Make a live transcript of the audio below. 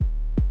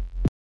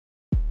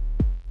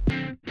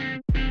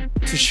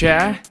To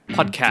share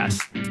podcast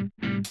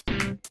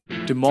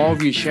The more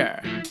we share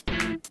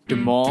the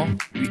more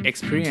we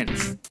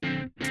experience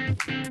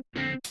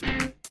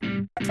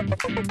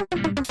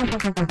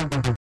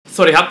ส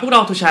วัสดีครับพวกเร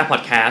า To share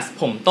podcast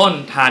ผมต้น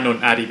ธานน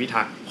ท์อารีพิ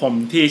ทักษ์ผม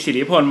ทีศิ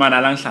ริพลมานะ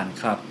รังสรรค์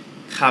ครับ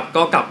ครับ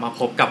ก็กลับมา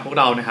พบกับพวก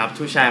เรานะครับ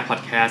To share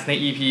podcast ใน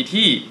EP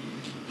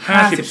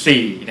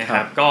ที่54นะค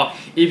รับก็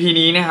EP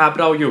นี้นะครับ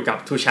เราอยู่กับ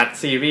To chat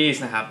series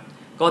นะครับ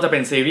ก็จะเป็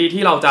นซีรีส์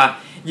ที่เราจะ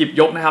หยิบ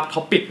ยกนะครับท็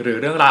อปิกหรือ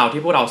เรื่องราว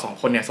ที่พวกเรา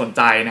2คนเนี่ยสนใ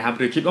จนะครับ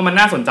หรือคิดว่ามัน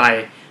น่าสนใจ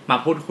มา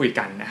พูดคุย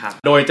กันนะครับ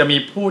โดยจะมี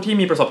ผู้ที่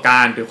มีประสบกา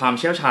รณ์หรือความ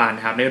เชี่ยวชาญน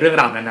ะครับในเรื่อง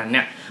ราวนั้นๆเ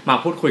นี่ยมา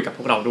พูดคุยกับพ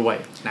วกเราด้วย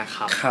นะค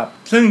รับครับ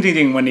ซึ่งจ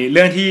ริงๆวันนี้เ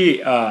รื่องที่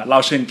เรา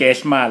เชิญเกส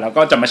ต์มาแล้ว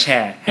ก็จะมาแช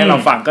ร์ให้เรา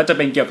ฟังก็จะเ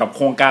ป็นเกี่ยวกับโค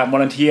รงการ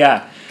Volunteer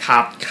ค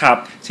รับ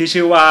ที่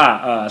ชื่อว่า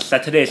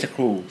Saturday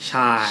School ใ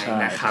ช่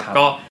นะครับ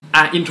ก็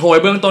อินโทร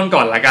เบื้องต้นก่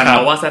อนละกันน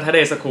ะว่า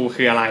Saturday School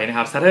คืออะไรนะค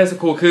รับ Saturday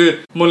School คือ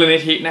มูลนิ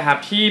ธินะครับ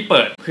ที่เ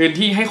ปิดพื้น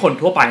ที่ให้คน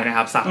ทั่วไปนะค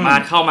รับสามาร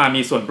ถเข้ามา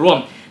มีส่วนร่วม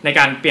ใน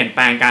การเปลี่ยนแป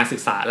ลงการศึ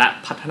กษาและ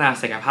พัฒนา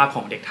ศักยภาพข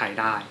องเด็กไทย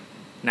ได้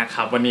นะค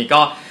รับวันนี้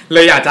ก็เล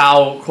ยอยากจะเอา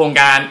โครง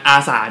การอา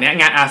สาเนี้ย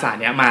งานอาสา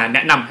เนี้ยมาแน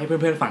ะนำให้เ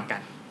พื่อนๆฟังกั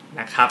น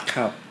นะครับ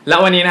แล้ว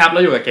วันนี้นะครับเร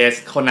าอยู่กับเกส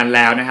คนนั้นแ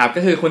ล้วนะครับ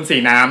ก็คือคุณสี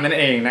น้ำนั่น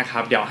เองนะครั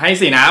บเดี๋ยวให้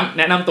สีน้ำแ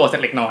นะนำตัวสั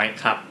กเล็กน้อย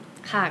ครับ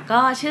ค่ะก็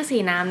ชื่อสี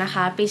น้ำนะค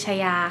ะปิช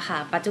ยาค่ะ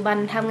ปัจจุบัน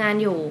ทำงาน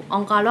อยู่อ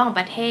งค์กรระหว่าง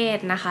ประเทศ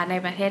นะคะใน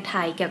ประเทศไท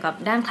ยเกี่ยวกับ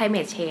ด้าน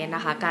climate change น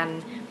ะคะการ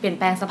เปลี่ยนแ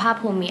ปลงสภาพ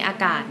ภูมิอา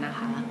กาศนะค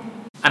ะ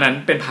อันนั้น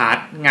เป็นพาร์ท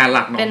งานห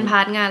ลักเนาะเป็นพา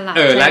ร์ทงานหลัก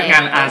และงา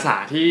นอาสา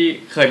ที่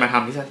เคยมาท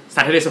ำที่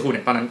Saturday School เ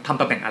นี่ยตอนนั้นทำ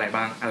ตำแหน่งอะไร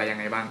บ้างอะไรยัง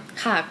ไงบ้าง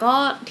ค่ะก็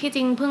ที่จ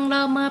ริงเพิ่งเ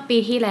ริ่มเมื่อปี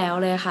ที่แล้ว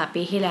เลยค่ะ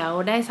ปีที่แล้ว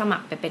ได้สมั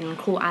ครไปเป็น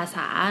ครูอาส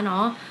าเนา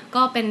ะ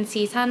ก็เป็น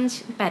ซีซั่น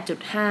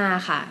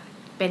 8.5 ค่ะ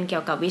เป็นเกี่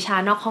ยวกับวิชา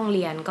นอกห้องเ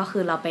รียนก็คื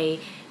อเราไป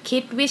คิ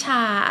ดวิชา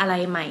อะไร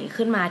ใหม่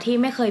ขึ้นมาที่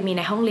ไม่เคยมีใ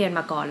นห้องเรียน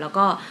มาก่อนแล้ว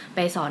ก็ไป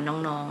สอน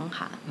น้องๆ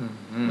ค่ะ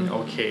โอ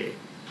เค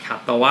ครับ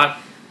แต่ว่า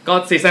ก็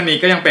ซีซั่นนี้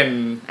ก็ยังเป็น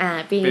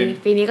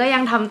ปีนี้ก็ยั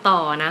งทำต่อ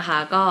นะคะ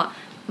ก็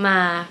มา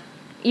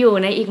อยู่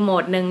ในอีกโหม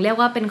ดนึงเรียก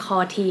ว่าเป็นคอ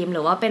ทีมห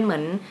รือว่าเป็นเหมื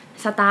อน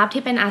สตาฟ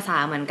ที่เป็นอาสา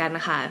เหมือนกัน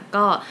ค่ะ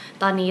ก็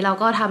ตอนนี้เรา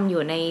ก็ทำอ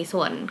ยู่ใน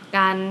ส่วนก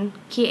าร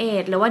ครีเอ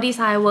ทหรือว่าดีไ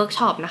ซน์เวิร์ก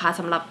ช็อปนะคะ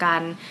สำหรับกา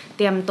รเ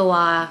ตรียมตัว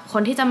ค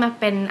นที่จะมา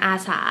เป็นอา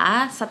สา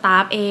สตา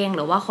ฟเองห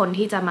รือว่าคน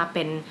ที่จะมาเ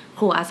ป็นค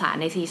รูอาสา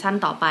ในซีซั่น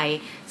ต่อไป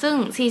ซึ่ง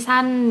ซี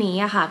ซั่นนี้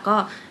อะค่ะก็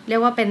เรีย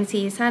กว่าเป็น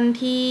ซีซั่น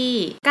ที่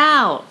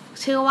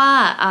9ชื่อว่า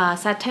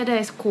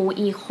Saturday School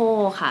Eco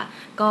ค่ะ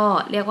ก็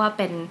เรียกว่าเ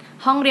ป็น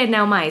ห้องเรียนแน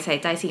วใหม่ใส่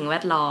ใจสิ่งแว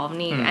ดล้อม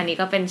นี่อันนี้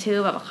ก็เป็นชื่อ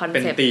แบบคอนเ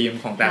ซ็ปต์เป็นธีม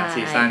ของแต่ละ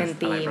ซีซั่นเป็น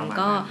ธีม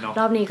ก็ร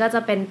อบนี้ก็จ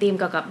ะเป็นธีม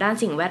เกี่ยวกับด้าน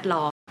สิ่งแวด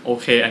ล้อมโอ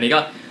เคอันนี้ก็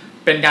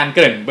เป็นการเก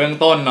ริ่นเบื้อง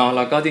ต้นเนาะแ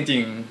ล้วก็จริ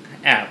ง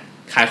ๆแอบ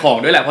ขายของ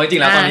ด้วยแหละเพราะจริ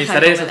งๆแล้วตอนนี้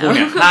Saturday School เ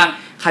นี่ยถ้า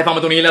ใครฟังม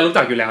าตรงนี้แล้วรู้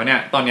จักอยู่แล้วเนี่ย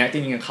ตอนนี้จ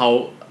ริงๆเขา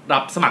รั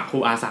บสมัครครู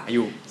อาสาอ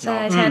ยู่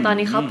ใช่ตอน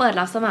นี้เขาเปิด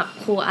รับสมัคร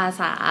ครูอา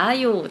สา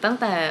อยู่ตั้ง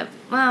แต่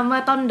เมื่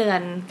อต้นเดือ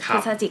นพฤ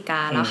ศจิก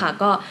ายนแล้วค่ะ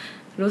ก็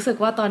รู้สึก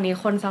ว่าตอนนี้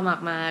คนสมัค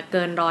รมาเ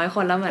กิน100ค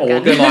นแล้วเหมือนกันโ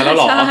อ้เกิน100แล้ว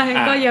หรอใช่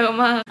ก็เยอะ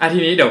มากที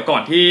นี้เดี๋ยวก่อ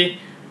นที่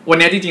วัน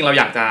นี้จริงๆเรา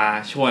อยากจะ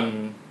ชวน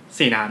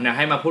สีน้ำเนี่ยใ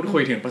ห้มาพูดคุ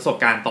ยถึงประสบ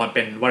การณ์ตอนเ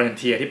ป็นวอลัน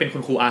เทียร์ที่เป็นคุ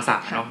ณครูอาสา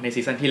เนาะใน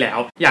ซีซั่นที่แล้ว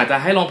อยากจะ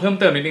ให้ลองเพิ่ม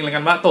เติมนิดนึงแล้วกั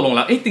นว่าตกลงแ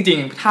ล้วจริง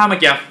ๆถ้าเมื่อ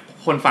กี้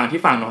คนฟังที่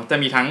ฟังเนาะจะ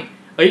มีทั้ง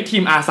ที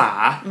มอาสา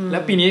และ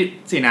ปีนี้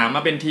สีน้ำม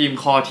าเป็นทีม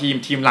คอ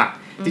ทีมหลัก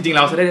จริงๆเร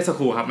าSaturday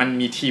Schoolครับมัน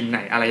มีทีมไหน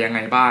อะไรยังไง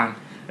บ้าง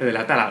แ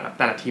ล้วแ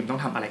ต่ละทีมต้อง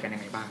ทำอะไรกันยั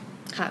งไงบ้าง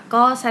ค่ะ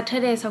ก็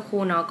Saturday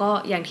School เนาะก็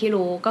อย่างที่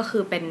รู้ก็คื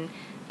อเป็น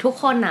ทุก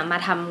คนนะมา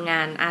ทำง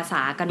านอาส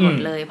ากันหมด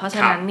เลยเพราะฉ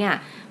ะนั้นเนี่ย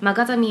มัน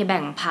ก็จะมีแ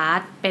บ่งพาร์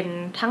ทเป็น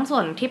ทั้งส่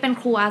วนที่เป็น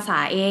ครูอาสา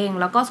เอง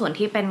แล้วก็ส่วน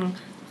ที่เป็น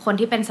คน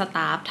ที่เป็นสต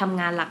าฟทำ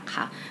งานหลัก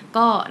ค่ะ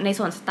ก็ใน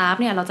ส่วนสตาฟ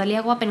เนี่ยเราจะเรี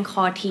ยกว่าเป็นค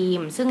อทีม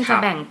ซึ่งจะ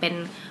แบ่งเป็น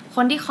ค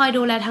นที่คอย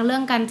ดูแลทั้งเรื่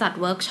องการจัด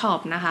เวิร์กช็อป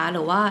นะคะห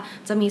รือว่า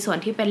จะมีส่วน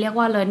ที่เป็นเรียก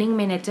ว่า learning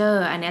manager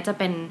อันนี้จะ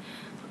เป็น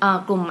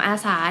กลุ่มอา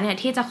สาเนี่ย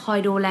ที่จะคอย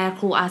ดูแล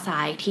ครูอาสา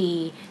อีกที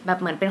แบบ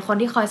เหมือนเป็นคน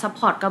ที่คอยซัพ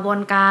พอร์ตกระบว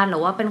นการหรื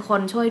อว่าเป็นค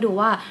นช่วยดู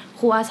ว่า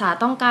ครูอาสา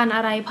ต้องการอ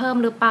ะไรเพิ่ม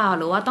หรือเปล่า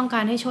หรือว่าต้องกา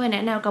รให้ช่วยแน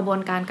ะแนวกระบว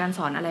นการการส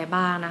อนอะไร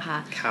บ้างนะคะ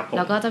แ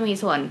ล้วก็จะมี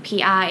ส่วน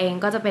PR เอง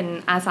ก็จะเป็น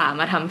อาสา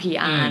มาทำ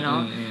PR เนา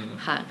ะ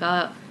ค่ะก็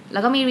แล้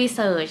วก็มี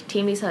research ที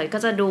ม research ก็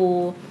จะ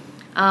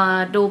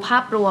ดูภา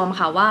พรวม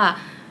ค่ะว่า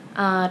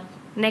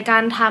ในกา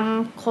รท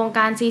ำโครงก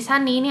ารซีซั่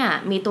นนี้เนี่ย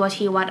มีตัว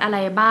ชี้วัดอะไร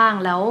บ้าง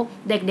แล้ว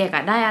เด็ก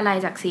ๆได้อะไร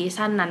จากซี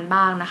ซั่นนั้น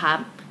บ้างนะคะ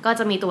ก็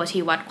จะมีตัว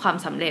ชี้วัดความ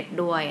สำเร็จ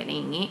ด้วยอะไรอ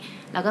ย่างนี้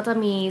แล้วก็จะ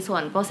มีส่ว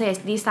น process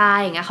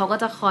design อย่างเงี้ยเขาก็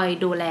จะคอย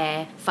ดูแล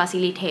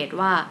facilitate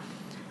ว่า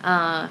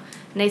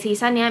ในซี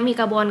ซั่นนี้มี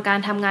กระบวนการ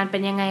ทำงานเป็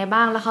นยังไง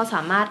บ้างแล้วเขาส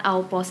ามารถเอา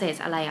process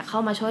อะไรเข้า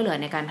มาช่วยเหลือ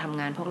ในการทำ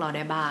งานพวกเราไ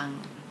ด้บ้าง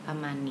ประ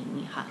มาณนี้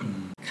ค่ะ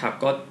ครับ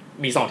ก็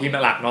มี2ทีม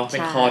หลักเนาะเป็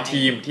นคอ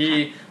ทีมที่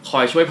คอ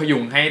ยช่วยพยุ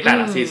งให้แต่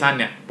ละซีซั่น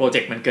เนี่ยโปรเจ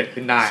กต์มันเกิด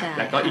ขึ้นได้แ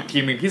ล้วก็อีกที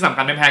มนึงที่สำ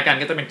คัญไม่แพ้กัน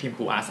ก็จะเป็นทีมค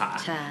รูอาสา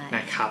น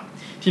ะครับ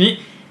ทีนี้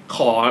ข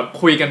อ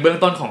คุยกันเบื้อง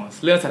ต้นของ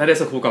เรื่อง Saturday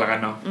School ก่อนละกั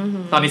นเนาะ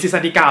ตอนนี้ซีซั่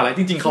นที่9แล้ว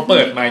จริงๆเขาเ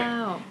ปิดมา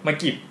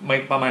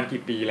ประมาณ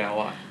กี่ปีแล้ว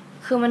อะ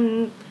คือมัน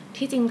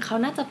ที่จริงเขา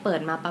น่าจะเปิด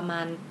มาประมา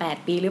ณ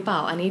8ปีหรือเปล่า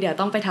อันนี้เดี๋ยว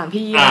ต้องไปถาม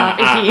พี่ยีราฟ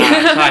อีกที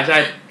ใช่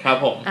ๆครับ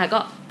ผมก็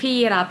พี่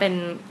ยีราฟเป็น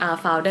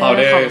founder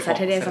ของ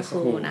Saturday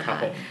School นะคะ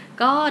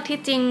ก็ที่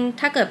จริง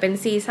ถ้าเกิดเป็น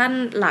ซีซั่น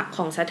หลักข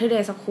อง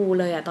Saturday School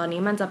เลยตอน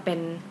นี้มันจะเป็น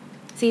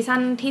ซีซั่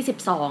นที่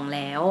12แ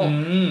ล้ว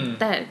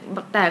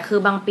แต่คือ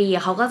บางปี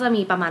เขาก็จะ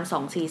มีประมาณ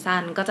2ซีซั่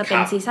นก็จะเป็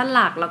นซีซั่นห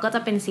ลักแล้วก็จ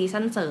ะเป็นซี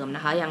ซั่นเสริมน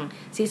ะคะอย่าง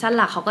ซีซั่น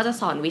หลักเขาก็จะ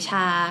สอนวิช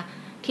า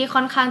ที่ค่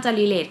อนข้างจะ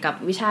รีเลทกับ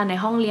วิชาใน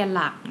ห้องเรียน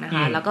หลักนะค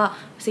ะแล้วก็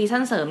ซีซั่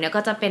นเสริมเนี่ย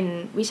ก็จะเป็น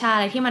วิชาอะ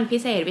ไรที่มันพิ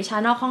เศษวิชา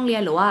นอกห้องเรีย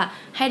นหรือว่า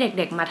ให้เ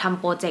ด็กๆมาทำ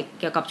โปรเจกต์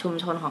เกี่ยวกับชุม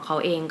ชนของเขา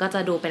เองก็จะ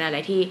ดูเป็นอะไร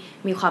ที่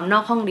มีความนอ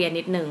กห้องเรียน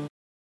นิดนึง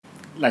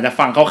หลังจาก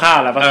ฟังคร่าว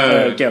ๆแล้ว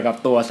เกี่ยวกับ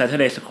ตัว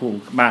Saturday School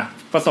มา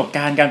ประสบก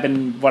ารณ์การเป็น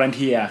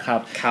volunteer ครั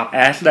บ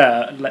as the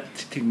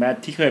ถึงแม้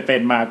ที่เคยเป็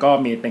นมาก็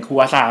มีเป็นครู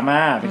อาสาม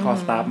าเป็นคอร์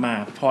สตาฟมา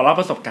พอเล่า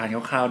ประสบการณ์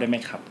คร่าวๆได้ไหม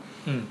ครับ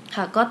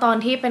ค่ะก็ตอน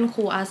ที่เป็นค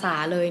รูอาสา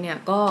เลยเนี่ย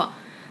ก็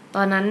ต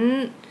อนนั้น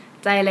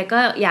ใจเลยก็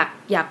อ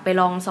ยากไป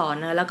ลองสอน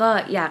นะแล้วก็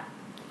อยาก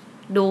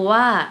ดูว่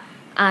า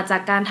จา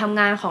กการทำ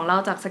งานของเรา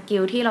จากสกิ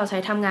ลที่เราใช้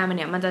ทำงานมันเ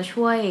นี่ยมันจะ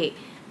ช่วย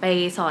ไป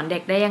สอนเด็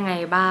กได้ยังไง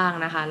บ้าง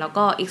นะคะแล้ว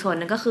ก็อีกส่วน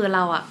นึงก็คือเร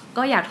า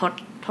ก็อยาก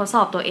ทดส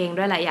อบตัวเอง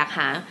ด้วยแหละอยากห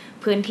า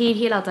พื้นที่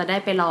ที่เราจะได้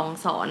ไปลอง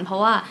สอนเพรา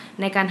ะว่า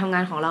ในการทำง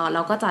านของเร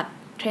าก็จัด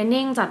เทรน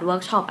นิ่งจัดเวิ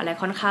ร์กช็อปอะไร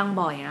ค่อนข้าง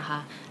บ่อยนะคะ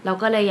เรา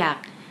ก็เลยอยาก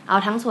เอา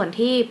ทั้งส่วน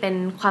ที่เป็น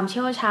ความเ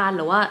ชี่ยวชาญห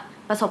รือว่า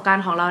ประสบการ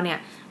ณ์ของเราเนี่ย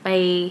ไป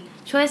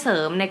ช่วยเสริ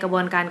มในกระบ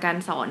วนการการ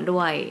สอน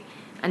ด้วย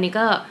อันนี้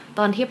ก็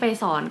ตอนที่ไป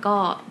สอนก็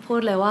พูด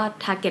เลยว่า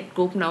target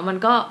group เนาะมัน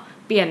ก็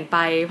เปลี่ยนไป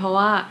เพราะ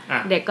ว่า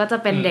เด็กก็จะ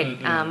เป็นเด็ก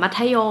มั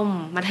ธย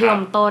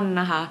มต้น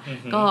นะคะ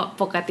ก็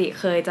ปกติ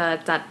เคยจะ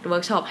จัดเวิ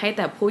ร์กช็อปให้แ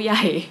ต่ผู้ให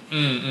ญ่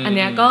อันเ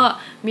นี้ยก็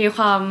มีค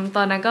วามต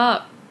อนนั้น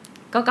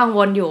ก็กังว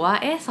ลอยู่ว่า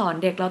สอน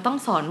เด็กเราต้อง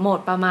สอนโหมด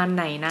ประมาณไ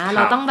หนนะเร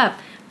าต้องแบบ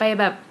ไป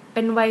แบบเ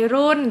ป็นวัย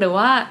รุ่นหรือ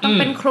ว่าต้อง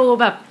เป็นครู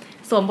แบบ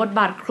สวมบท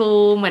บาทครู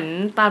เหมือน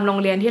ตามโรง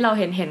เรียนที่เรา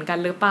เห็นกัน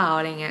หรือเปล่า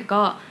อะไรเงี้ย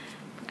ก็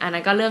อันนั้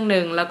นก็เรื่องนึ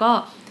งแล้วก็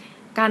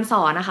การส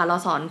อนนะคะเรา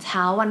สอนเ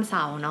ช้าวันเส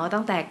าร์เนาะ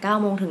ตั้งแต่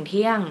 9:00 นถึงเ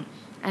ที่ยง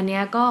อันเนี้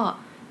ยก็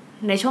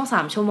ในช่วง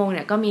3ชั่วโมงเ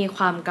นี่ยก็มีค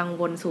วามกัง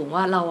วลสูง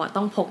ว่าเรา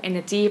ต้องพก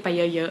energy ไป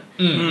เยอะ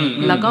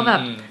ๆแล้วก็แบ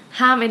บ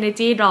ห้าม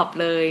energy drop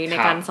เลยใน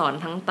การสอน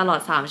ทั้งตลอด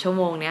3ชั่วโ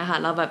มงเนี้ยค่ะ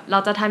เรา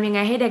จะทำยังไง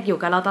ให้เด็กอยู่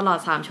กับเราตลอด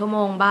3ชั่วโม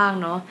งบ้าง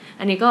เนาะ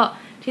อันนี้ก็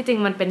ที่จริง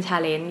มันเป็น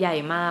challenge ใหญ่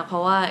มากเพรา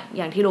ะว่าอ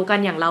ย่างที่รู้กัน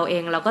อย่างเราเอ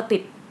งเราก็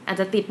อาจ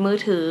จะติดมือ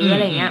ถืออะ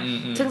ไรเงี้ย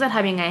ซึ่งจะท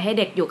ำยังไงให้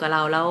เด็กอยู่กับเร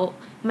าแล้ว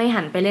ไม่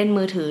หันไปเล่น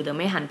มือถือหรือ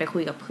ไม่หันไปคุ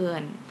ยกับเพื่อ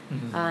น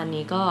อัน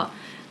นี้ก็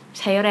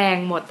ใช้แรง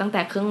หมดตั้งแ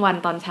ต่ครึ่งวัน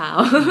ตอนเช้า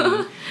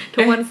ทุ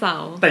กวันเสา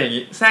ร์แต่อย่าง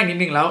นี้แทรกนิด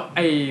นึงแล้วไอ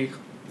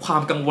ควา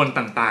มกังวล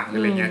ต่างๆอะ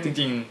ไรเงี้ยจ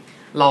ริง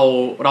ๆเ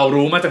รา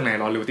รู้มาจากไหน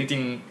หรอหรือจริ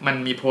งๆมัน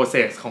มี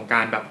process ของก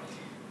ารแบบ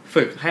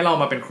ฝึกให้เรา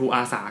มาเป็นครูอ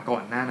าสาก่อ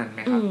นหน้านั้นไห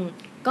มครับ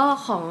ก็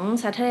ของ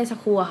Saturday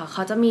School ค่ะเข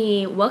าจะมี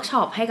เวิร์กช็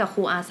อปให้กับค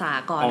รูอาสา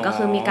ก่อนก็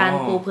คือมีการ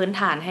ปูพื้น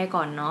ฐานให้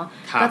ก่อนเนาะ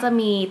ก็จะ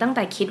มีตั้งแ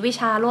ต่คิดวิ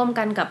ชาร่วม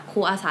กันกับค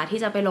รูอาสาที่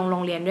จะไปโร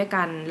งเรียนด้วย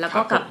กันแล้ว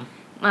ก็กับ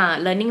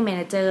learning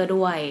manager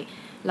ด้วย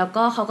แล้ว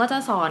ก็เขาก็จะ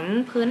สอน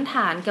พื้นฐ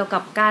านเกี่ยวกั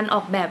บการอ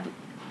อกแ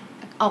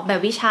บบ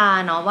วิชา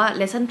เนาะว่า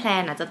lesson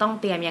plan จะต้อง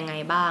เตรียมยังไง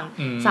บ้าง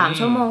3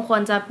ชั่วโมงคว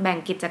รจะแบ่ง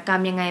กิจกรร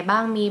มยังไงบ้า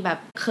งมีแบบ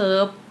เคิ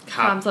ร์ฟ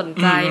ความสน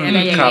ใจอะไร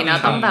อย่างเงี้ยเนาะ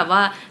ต้องแบบว่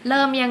าเ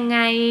ริ่มยังไง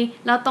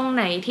แล้วตรงไ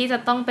หนที่จะ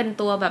ต้องเป็น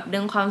ตัวแบบดึ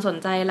งความสน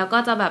ใจแล้วก็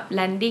จะแบบ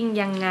landing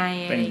ยังไง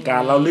เป็นกา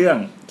รเล่าเรื่อง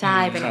ใช่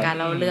เป็นการ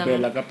เล่าเรื่อง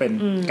แล้วก็เป็น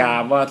กา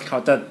รว่าเขา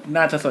จะ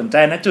น่าจะสนใจ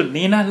ณจุด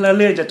นี้นะแล้ว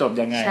เรื่องจะจบ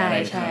ยังไงอะไร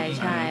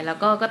ใช่แล้ว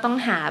ก็ต้อง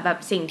หาแบบ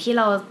สิ่งที่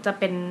เราจะ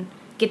เป็น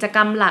กิจกร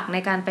รมหลักใน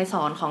การไปส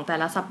อนของแต่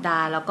ละสัปดา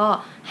ห์แล้วก็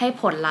ให้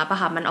ผลลัพธ์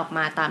ค่ะมันออกม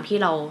าตามที่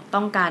เรา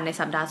ต้องการใน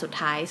สัปดาห์สุด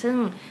ท้ายซึ่ง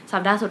สั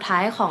ปดาห์สุดท้า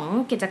ยของ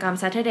กิจกรรม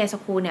Saturday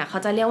School เนี่ยเขา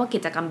จะเรียกว่ากิ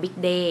จกรรม Big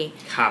Day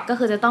ก็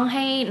คือจะต้องใ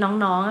ห้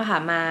น้องๆค่ะ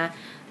มา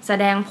แส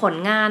ดงผล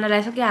งานอะไร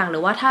สักอย่างหรื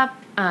อว่าถ้า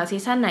ซี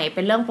ซั่นไหนเ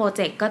ป็นเรื่องโปรเ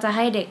จกต์ก็จะใ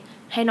ห้เด็ก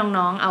ให้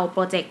น้องๆเอาโป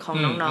รเจกต์ของ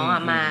น้อง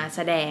ๆมาแส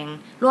ดง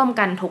ร่วม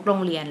กันทุกโร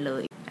งเรียนเล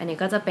ยอันนี้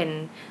ก็จะเป็น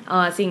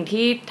สิ่ง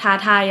ที่ท้า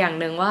ทายอย่าง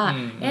หนึ่งว่า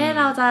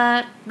เราจะ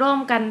ร่วม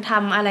กันท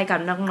ำอะไรกับ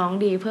น้อง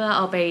ๆดีเพื่อเ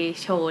อาไป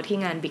โชว์ที่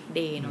งาน Big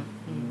Day เนาะ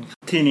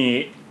ทีนี้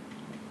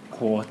โห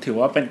ถือ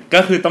ว่าเป็น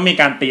ก็คือต้องมี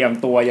การเตรียม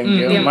ตัวอย่างเ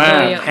ยอะมา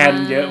กแผน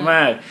เยอะม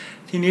าก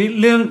ทีนี้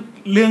เ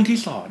รื่องที่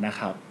สอนนะ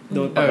ครับโด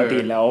ยปกติ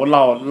แล้วเ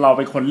ราเ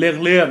ป็นคนเ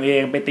ลือกเอ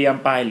งไปเตรียม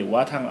ไปหรือว่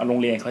าทางโรง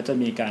เรียนเขาจะ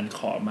มีการข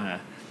อมา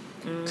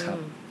ครับ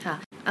ค่ะ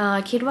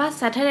คิดว่า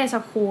Saturday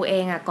School เอ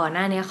งก่อนห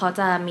น้านี้เขา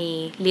จะมี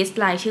ลิสต์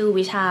รายชื่อ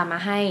วิชามา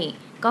ให้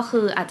ก็คื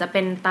ออาจจะเ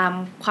ป็นตาม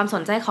ความส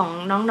นใจของ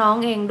น้อง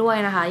ๆเองด้วย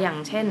นะคะอย่าง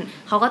เช่น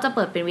เขาก็จะเ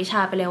ปิดเป็นวิช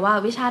าไปเลยว่า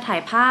วิชาถ่า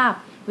ยภาพ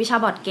วิชา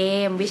บอร์ดเก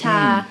มวิชา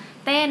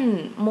เต้น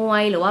มว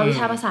ยหรือว่าวิ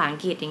ชาภาษาอัง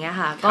กฤษอย่างเงี้ย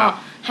ค่ะก็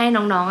ให้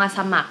น้องๆส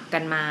มัครกั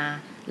นมา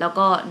แล้ว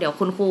ก็เดี๋ยว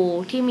คุณครู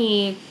ที่มี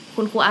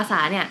คุณครูอาสา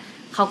เนี่ย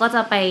เขาก็จ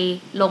ะไป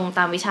ลงต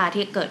ามวิชา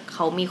ที่เกิดเข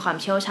ามีความ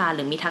เชี่ยวชาญห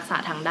รือมีทักษะ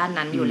ทางด้าน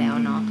นั้นอยู่แล้ว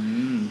เนาะ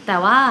แต่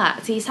ว่า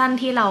ซีซั่น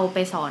ที่เราไป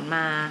สอนม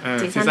า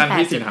ซีซั่น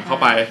ที่สินเข้า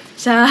ไป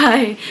ใช่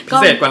พิ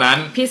เศษกว่า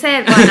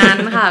นั้น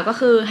ค่ะก็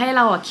คือให้เ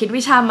ราคิด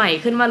วิชาใหม่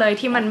ขึ้นมาเลย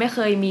ที่มันไม่เค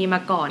ยมีมา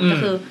ก่อนก็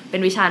คือเป็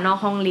นวิชานอก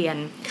ห้องเรียน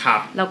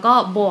แล้วก็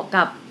บวก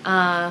กับ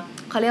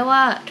เขาเรียกว่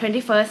า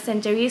 21st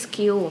century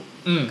skill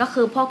ก็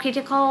คือพวก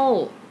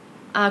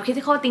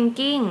critical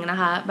thinking นะ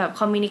คะแบบ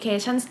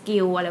communication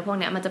skill อะไรพวก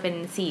เนี้ยมันจะเป็น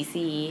 4C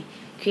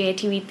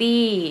creativity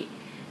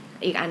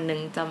อีกอันนึง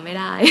จำไม่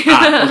ได้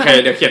โอเค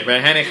เดี๋ยวเขียนไว้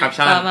ให้ในแคป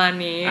ชั่นประมาณ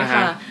นี้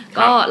ค่ะ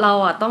ก็เรา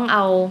ต้องเอ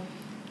า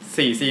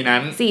 4C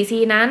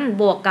นั้น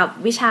บวกกับ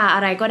วิชาอะ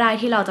ไรก็ได้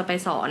ที่เราจะไป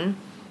สอน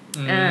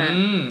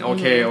โอ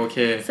เค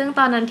ซึ่งต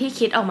อนนั้นที่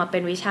คิดออกมาเป็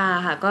นวิชา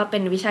ค่ะก็เป็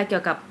นวิชาเกี่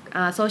ยวกับ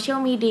โซเชียล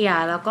มีเดีย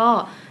แล้วก็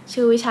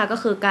ชื่อวิชาก็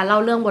คือการเล่า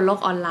เรื่องบนโลก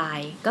ออนไล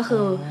น์ก็คื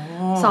อ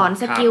สอน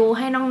สกิลใ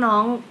ห้น้อ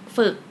งๆ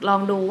ฝึกลอ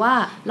งดูว่า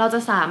เราจะ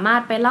สามาร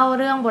ถไปเล่า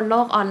เรื่องบนโล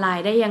กออนไล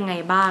น์ได้ยังไง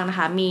บ้างนะค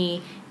ะ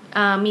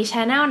มี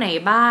channel ไหน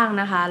บ้าง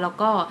นะคะแล้ว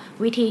ก็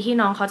วิธีที่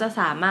น้องเขาจะ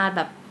สามารถแ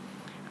บบ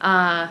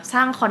ส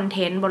ร้างคอนเท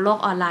นต์บนโลก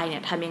ออนไลน์เนี่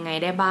ยทำยังไง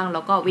ได้บ้างแ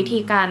ล้วก็วิธี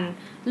การ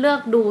เลือ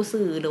กดู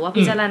สื่อหรือว่า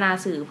พิจารณา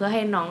สื่อเพื่อใ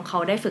ห้น้องเขา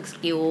ได้ฝึกส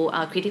กิล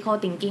critical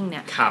thinking เ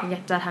นี่ย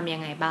จะทำยั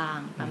งไงบ้าง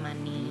ประมาณ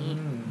นี้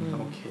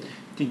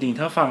จริงๆ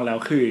ถ้าฟังแล้ว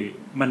คือ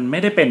มันไม่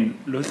ได้เป็น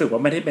รู้สึกว่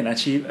าไม่ได้เป็นอา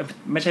ชีพ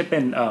ไม่ใช่เป็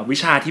นวิ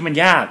ชาที่มัน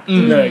ยาก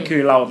เลยคื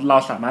อเรา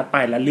สามารถไป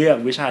และเลือก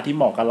วิชาที่เ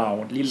หมาะกับเรา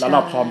แล้วเร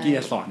าพร้อมที่จ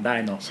ะสอนได้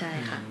เนาะใช่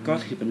ค่ะก็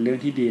ถือเป็นเรื่อง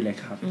ที่ดีเลย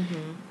ครับ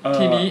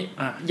ทีนี้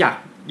อยาก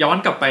ย้อน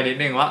กลับไปนิด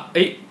นึงว่า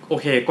โอ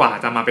เคกว่า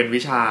จะมาเป็น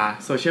วิชา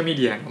โซเชียลมีเ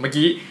ดียเมื่อ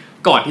กี้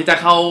ก่อนที่จะ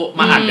เข้า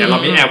มาอัดเนี่ยเรา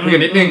มีแอบคุยกั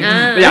นนิดนึง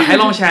อยากให้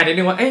ลองแชร์นิด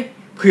นึงว่า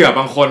เผื่อบ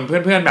างคนเ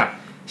พื่อนๆแบบ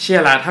เชื่อ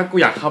แล้วถ้ากู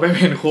อยากเข้าไปเ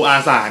ป็นครูอา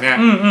สาเนี่ย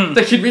จ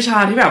ะคิดวิชา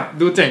ที่แบบ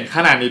ดูเจ๋งข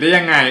นาดนี้ได้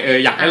ยังไง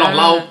อยากให้ลอง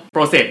เล่าโป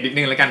รเซสนิด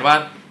นึงแล้วกันว่า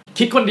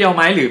คิดคนเดียวไ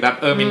หมหรือแบบ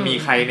มี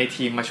ใครใน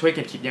ทีมมาช่วย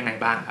กันคิดยังไง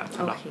บ้างครับส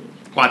ำหรับ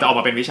กว่าจะออก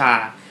มาเป็นวิชา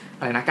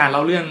อะไรนะการเล่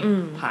าเรื่อง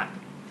ผ่าน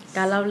ก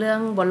ารเล่าเรื่อง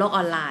บนโลกอ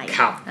อนไลน์ค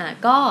รับ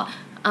ก็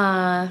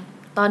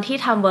ตอนที่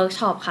ทำเวิร์ก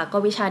ช็อปค่ะก็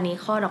วิชานี้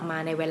คลอดออกมา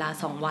ในเวลา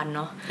2วันเ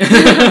นาะ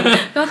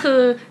ก็คือ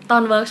ตอ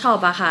นเวิร์กช็อป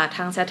อะค่ะท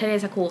าง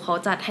Saturday School เขา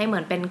จัดให้เหมื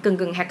อนเป็น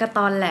กึ่งแฮกเกอร์ต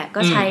อนแหละ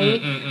ก็ใช้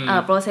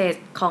process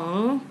ของ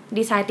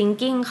design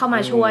thinking เข้าม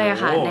าช่วยอ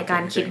ะค่ะในกา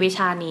รคิดวิช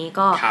านี้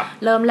ก็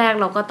เริ่มแรก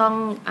เราก็ต้อง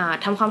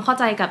ทำความเข้า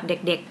ใจกับเ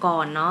ด็กๆก่อ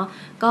นเนาะ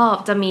ก็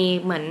จะมี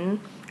เหมือน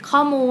ข้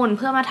อมูลเ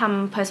พื่อมาท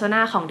ำ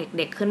persona ของเ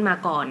ด็กๆขึ้นมา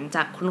ก่อนจ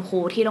ากคุณครู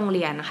ที่โรงเ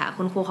รียนค่ะ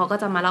คุณครูเขาก็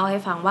จะมาเล่าให้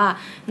ฟังว่า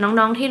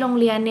น้องๆที่โรง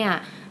เรียนเนี่ย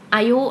อ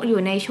ายุอ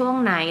ยู่ในช่วง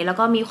ไหนแล้ว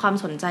ก็มีความ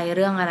สนใจเ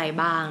รื่องอะไร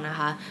บ้างนะค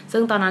ะซึ่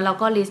งตอนนั้นเรา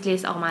ก็ลิส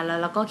ต์ออกมา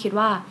แล้วก็คิด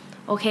ว่า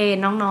โอเค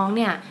น้องๆเ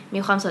นี่ยมี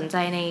ความสนใจ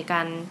ในก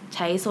ารใ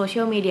ช้โซเชี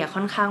ยลมีเดียค่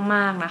อนข้างม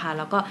ากนะคะแ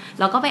ล้วก็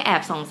เราก็ไปแอ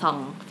บส่อง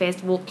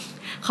Facebook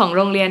ของโ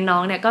รงเรียนน้อ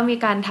งเนี่ยก็มี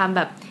การทำแ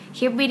บบค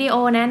ลิปวิดีโอ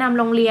แนะนำ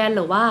โรงเรียนห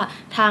รือว่า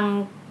ทาง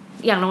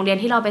อย่างโรงเรียน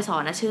ที่เราไปสอ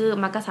นนะชื่อ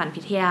มักกะสัน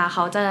พิทยาเข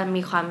าจะ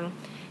มีความ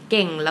เ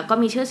ก่งแล้วก็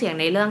มีชื่อเสียง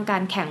ในเรื่องกา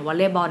รแข่งวอล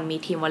เลย์บอลมี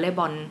ทีมวอลเลย์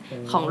บอล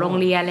ของโรง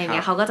เรียนอะไรเ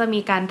งี้ยเขาก็จะมี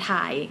การ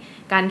ถ่าย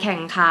การแข่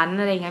งขัน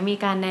อะไรเงี้ยมี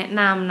การแนะ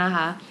นำนะค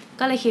ะ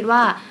ก็เลยคิดว่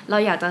าเรา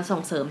อยากจะส่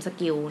งเสริมส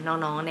กิล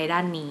น้องๆในด้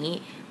านนี้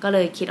ก็เล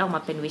ยคิดออกม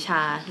าเป็นวิช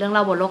าเรื่องเล่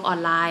าบนโลกออน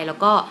ไลน์แล้ว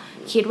ก็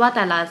คิดว่าแ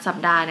ต่ละสัป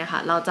ดาห์เนี่ยค่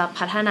ะเราจะ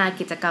พัฒนา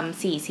กิจกรรม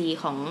 4C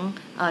ของ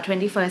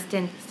21st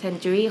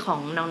century ของ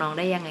น้องๆไ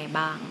ด้ยังไง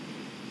บ้าง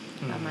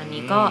ประมาณ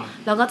นี้ก็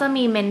เราก็จะ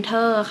มีเมนเท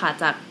อร์ค่ะ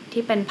จาก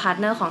ที่เป็นพาร์ท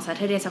เนอร์ของ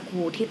Saturday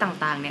School ที่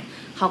ต่างๆเนี่ย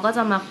เขาก็จ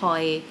ะมาคอ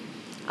ย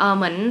เ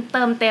หมือนเ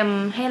ติมเต็ม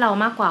ให้เรา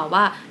มากกว่า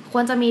ว่าค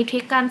วรจะมีทริ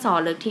คการสอน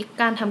หรือทริค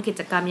การทำกิ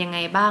จกรรมยังไง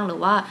บ้างหรือ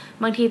ว่า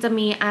บางทีจะ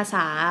มีอาส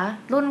า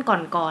รุ่น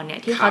ก่อนๆเนี่ย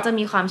ที่เขาจะ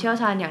มีความเชี่ยว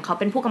ชาญอย่างเขา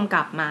เป็นผู้กำ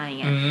กับมาอย่าง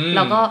เงี้ยเร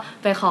าก็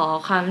ไปขอ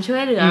ความช่ว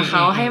ยเหลือเข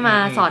าให้มา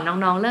สอน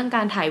น้องๆเรื่องก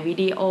ารถ่ายวิ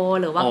ดีโอ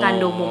หรือว่าการ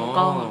ดูมุมก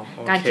ล้อง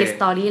การคิดส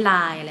ตอรี่ไล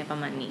น์อะไรปร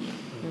ะมาณนี้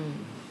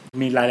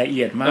มีรายละเ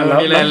อียดมากแล้ว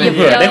เ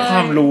ผื่อได้คว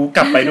ามรู้ก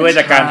ลับไปด้วยจ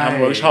ากการทำ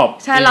เวิร์กช็อป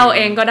ใช่เราเ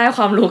องก็ได้ค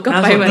วามรู้กลับ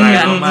ไปเหมือน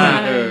กัน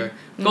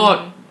ก็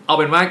เอา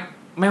เป็นว่า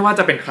ไม่ว่า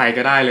จะเป็นใคร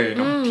ก็ได้เลยเ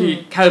นาะที่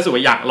แค่รู้สึกว่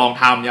าอยากลอง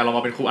ทำอยากลอง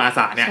มาเป็นครูอาส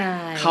าเนี่ย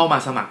เข้ามา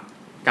สมัคร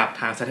กับ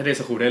ทาง Saturday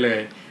School ได้เลย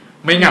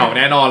ไม่เหงาแ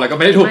น่นอนแล้วก็ไ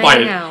ม่ได้ถูกปล่อย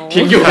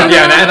ทิ้งอยู่คนเดี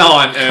ยวแน่นอ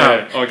น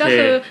โอเคก็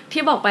คือ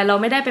ที่บอกไปเรา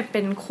ไม่ได้เ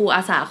ป็นครูอ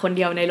าสาคนเ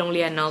ดียวในโรงเ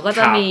รียนเนาะก็จ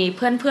ะมีเ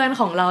พื่อนๆ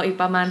ของเราอีก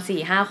ประมาณ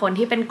 4-5 คน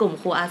ที่เป็นกลุ่ม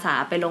ครูอาสา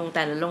ไปลงแ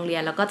ต่ละโรงเรีย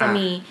นแล้วก็จะ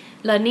มี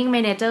learning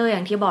manager อย่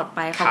างที่บอกไป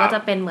เขาก็จะ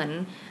เป็นเหมือน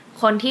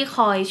คนที่ค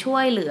อยช่ว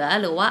ยเหลือ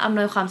หรือว่าอำน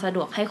วยความสะด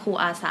วกให้ครู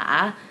อาสา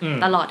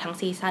ตลอดทั้ง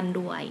ซีซั่น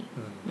ด้วย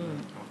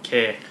โอเค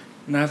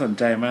น่าสน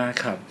ใจมาก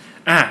ครับ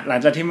หลัง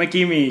จากที่เมื่อ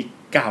กี้มี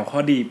กล่าวข้อ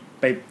ดี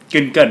ไปเก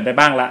ริ่นๆไป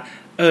บ้างละ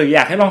อย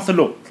ากให้ลองส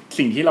รุป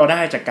สิ่งที่เราได้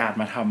จากการ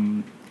มาท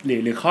ำ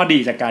หรือข้อดี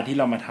จากการที่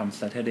เรามาทำ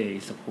Saturday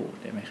School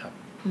ได้ไหมครับ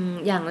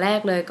อย่างแรก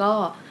เลยก็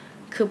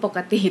คือปก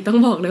ติต้อง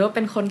บอกเลยว่าเ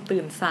ป็นคน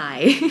ตื่นสาย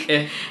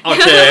โอ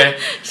เค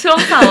ช่วง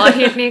เสาร์อา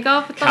ทิตย์นี้ก็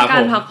ต้องกา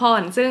รพักผ่อ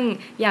นซึ่ง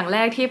อย่างแร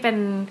กที่เป็น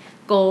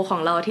โกขอ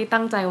งเราที่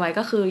ตั้งใจไว้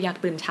ก็คืออยาก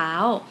ตื่นเช้า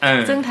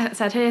ซึ่ง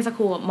Saturday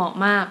School เหมาะ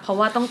มากเพราะ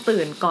ว่าต้อง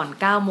ตื่นก่อน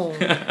 9 โมง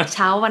เ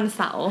ช้าวันเ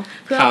สาร์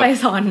เพื่อไป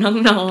สอน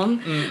น้อง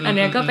ๆอัน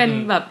นี้ก็เป็น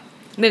แบบ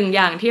หนึ่งอ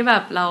ย่างที่แบ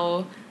บเรา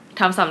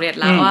ทำสำเร็จ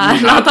แล้วว่า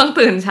เราต้อง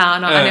ตื่นเช้า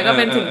เนาะอันนี้ก็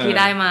เป็นสิ่งที่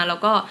ได้มาแล้ว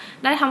ก็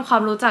ได้ทำควา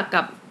มรู้จัก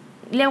กับ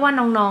เรียกว่า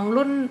น้องๆ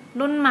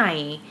รุ่นใหม่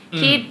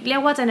ที่เรีย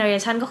กว่าเจเนอเร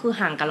ชันก็คือ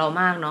ห่างกับเรา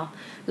มากเนาะ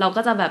เรา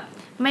ก็จะแบบ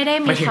ไม่ได้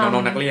มีความน้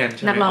องนักเรียน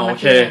นักร้องนั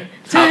กเรียน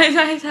ใช่ใ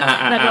ช่ใช่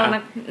นักร้อง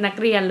นัก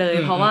เรียนเลย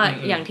เพราะว่า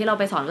อย่างที่เรา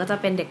ไปสอนก็จะ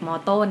เป็นเด็กม.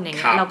ต้นอย่างเ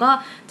งี้ยเราก็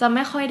จะไ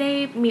ม่ค่อยได้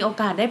มีโอ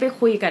กาสได้ไป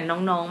คุยกับ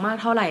น้องๆมาก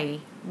เท่าไหร่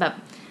แบบ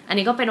อัน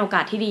นี้ก็เป็นโอก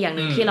าสที่ดีอย่าง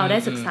นึงที่เราได้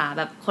ศึกษาแ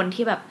บบคน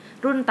ที่แบบ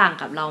รุ่นต่าง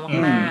กับเรา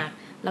มาก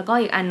ๆแล้วก็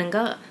อีกอันนึง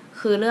ก็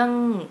คือเรื่อง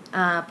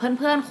เ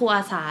พื่อนๆครูอ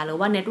าสาหรือ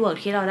ว่าเน็ตเวิร์ค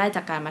ที่เราได้จ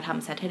ากการมาท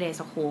ำ Saturday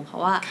School เพรา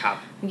ะว่า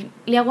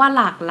เรียกว่า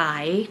หลากหลา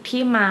ย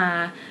ที่มา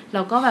แ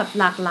ล้วก็แบบ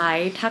หลากหลาย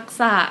ทัก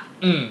ษะ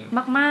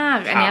มาก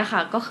ๆอันนี้ค่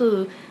ะก็คือ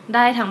ไ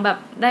ด้ทั้งแบบ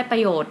ได้ปร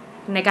ะโยชน์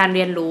ในการเ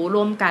รียนรู้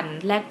ร่วมกัน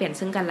แลกเปลี่ยน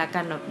ซึ่งกันและกั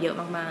นแบบเยอะ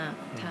มาก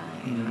ๆใช่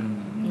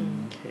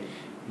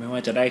ไม่ว่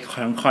าจะได้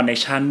คอนเนค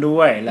ชั่นด้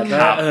วยแล้วก็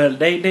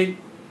ได้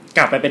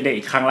กลับไปเป็นเด็ก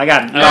อีกครั้งแล้วกั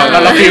น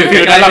เราฟิ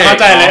ลนั้นเราเข้า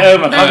ใจเลยเ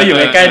หมือนเข้าไปอยู่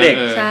ใกล้ๆเด็ก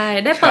ใช่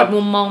ได้เปิด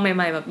มุมมองใ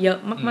หม่ๆแบบเยอะ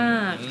มา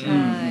กๆใ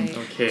ช่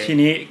ที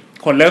นี้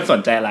คนเริ่มส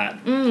นใจละ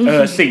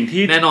สิ่ง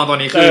ที่แน่นอนตอน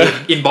นี้คือ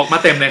อินบ็อกซ์มา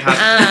เต็มเลยครับ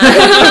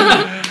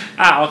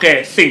โอเค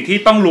สิ่งที่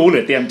ต้องรู้หรื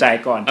อเตรียมใจ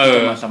ก่อนที่จ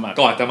ะมาสมัคร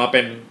ก่อนจะมาเ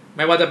ป็นไ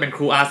ม่ว่าจะเป็นค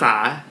รูอาสา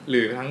ห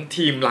รือทั้ง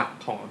ทีมหลัก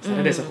ของ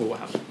Saturday School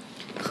ครับ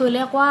คือเ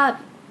รียกว่า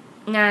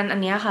งานอั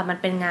นนี้ค่ะมัน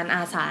เป็นงานอ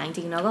าสาจ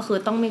ริงๆแล้วก็คือ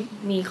ต้อง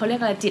มีเขาเรียก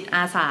อะไรจิตอ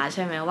าสาใ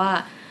ช่ไหมว่า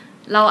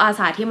เราอา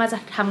สาที่มาจะ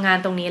ทำงาน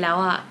ตรงนี้แล้ว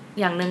อ่ะ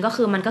อย่างนึงก็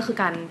คือมันก็คือ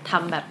การท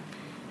ำแบบ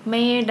ไ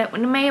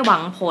ม่หวั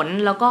งผล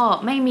แล้วก็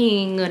ไม่มี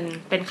เงิน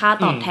เป็นค่า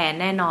ตอบแทน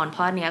แน่นอนเพร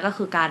าะอันนี้ก็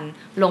คือการ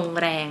ลง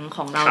แรงข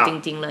องเราจ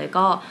ริงๆเลย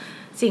ก็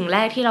สิ่งแร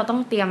กที่เราต้อ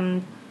งเตรียม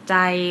ใจ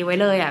ไว้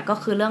เลยอ่ะก็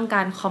คือเรื่องก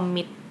ารคอม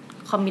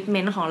มิตเม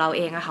นต์ของเราเ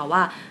องอะค่ะว่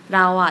าเร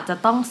าอ่ะจะ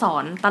ต้องสอ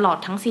นตลอด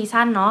ทั้งซี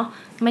ซั่นเนาะ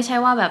ไม่ใช่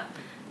ว่าแบบ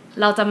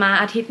เราจะมา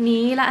อาทิตย์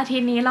นี้และอาทิ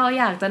ตย์นี้เรา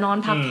อยากจะนอน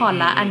พักผ่อน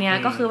ละอันเนี้ย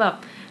ก็คือแบบ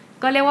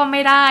ก็เรียกว่าไ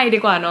ม่ได้ดี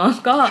กว่าเนาะ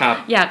ก็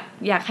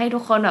อยากให้ทุ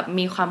กคนแบบ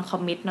มีความคอ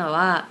มมิตหน่อย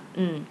ว่า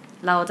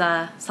เราจะ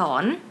สอ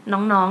น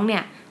น้องๆเนี่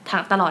ย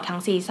ตลอดทั้ง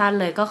ซีซั่น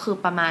เลยก็คือ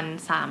ประมาณ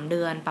3เ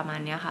ดือนประมาณ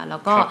เนี้ยค่ะแล้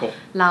วก็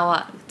เราอ่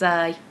ะจะ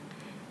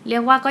เรี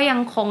ยกว่าก็ยัง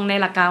คงใน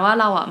หลักการว่า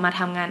เราอ่ะมา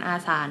ทำงานอา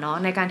สาเนาะ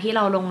ในการที่เ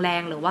ราลงแร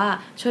งหรือว่า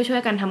ช่ว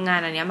ยกันทำงาน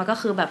อันเนี้ยมันก็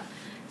คือแบบ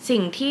สิ่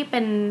งที่เป็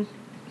น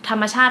ธร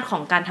รมชาติขอ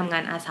งการทำงา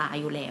นอาสา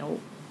อยู่แล้ว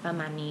ประ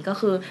มาณนี้ก็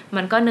คือ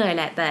มันก็เหนื่อยแ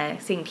หละแต่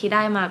สิ่งที่ไ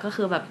ด้มาก็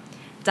คือแบบ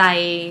ใจ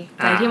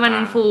ที่มัน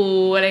ฟู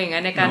อะไรอย่างเงี้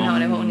ยในการทำอะ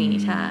ไรพวกนี้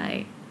ใช่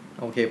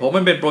โอเคเพราะ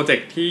มันเป็นโปรเจก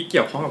ต์ที่เ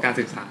กี่ยวข้องกับการ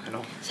ศึกษาเน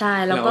าะใช่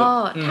แล้วก็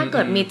ถ้าเ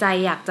กิดมีใจ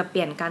อยากจะเป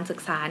ลี่ยนการศึก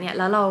ษาเนี่ยแ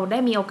ล้วเราได้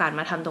มีโอกาส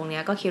มาทำตรงนี้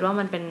ก็คิดว่า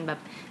มันเป็นแบบ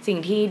สิ่ง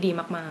ที่ดี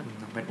มาก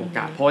ๆเป็นโอก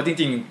าสเพราะว่าจ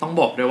ริงๆต้อง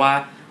บอกด้วยว่า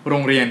โร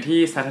งเรียนที่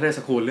Saturday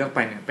School เลือกไป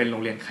เนี่ยเป็นโร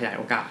งเรียนขยาย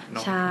โอกาสเน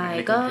าะใน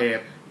กรุงเทพ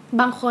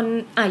บางคน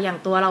อย่าง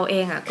ตัวเราเอ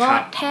งก็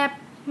แทบ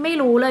ไม่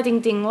รู้เลยจ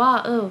ริงๆว่า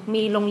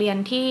มีโรงเรียน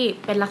ที่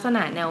เป็นลักษณ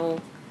ะแนว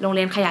โรงเ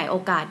รียนขยายโอ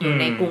กาสอยู่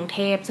ในกรุงเท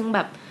พซึ่งแบ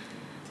บ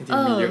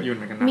มีเยอะอยู่เห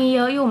มือนกันมีเย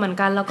อะอยู่เหมือน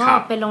กันแล้วก็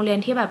เป็นโรงเรียน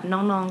ที่แบบ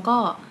น้องๆก็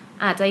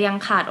อาจจะยัง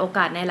ขาดโอก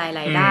าสในหล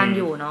ายๆด้านอ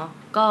ยู่เนาะ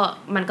ก็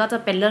มันก็จะ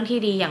เป็นเรื่องที่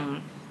ดีอย่าง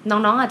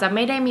น้องๆอาจจะไ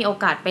ม่ได้มีโอ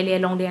กาสไปเรีย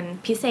นโรงเรียน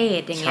พิเศ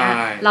ษอย่างเงี้ย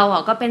เรา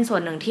ก็เป็นส่ว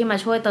นหนึ่งที่มา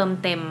ช่วยเติม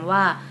เต็มว่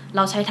าเร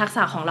าใช้ทักษ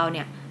ะของเราเ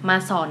นี่ยมา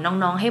สอน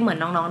น้องๆให้เหมือน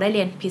น้องๆได้เ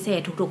รียนพิเศษ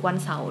ทุกๆวัน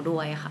เสาร์ด้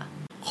วยค่ะ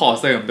ขอ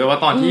เสริมด้วยว่า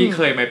ตอนที่เ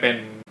คยมาเป็น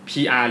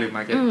PR หรือ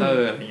Marketer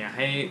อะไรเงี้ยใ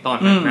ห้ตอน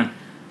นั้นนะ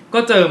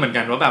ก็เจอเหมือน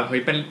กันว่าแบบเฮ้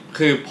ยเป็น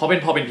คือพอเป็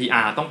น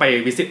PR ต้องไป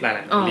วิสิตหลา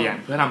ยๆโรงเรียน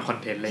เพื่อทำคอน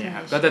เทนต์อะไรอย่างเงี้ยค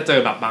รับก็จะเจอ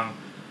แบบ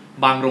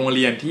บางโรงเ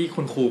รียนที่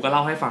คุณครูก็เล่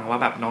าให้ฟังว่า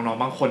แบบน้อง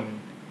ๆบางคน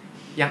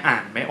ยังอ่า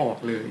นไม่ออก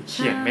เลยเ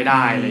ขียนไม่ไ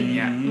ด้อะไรเ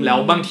งี้ยแล้ว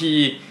บางที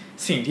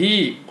สิ่งที่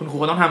คุณครู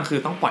ก็ต้องทำคือ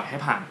ต้องปล่อยให้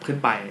ผ่านขึ้น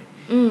ไป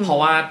เพราะ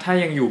ว่าถ้า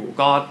ยังอยู่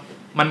ก็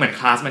มันเหมือน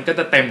คลาสมันก็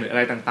จะเต็มหรืออะไ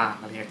รต่างๆ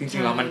อะไรเงี้ยจริ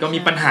งๆแล้วมันก็มี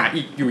ปัญหา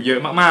อีกอยู่เยอะ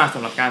มากๆส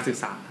ำหรับการศึก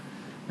ษา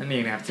นั่นเอ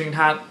งนะครับซึ่ง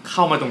ถ้าเ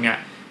ข้ามาตรงเนี้ย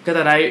ก็จ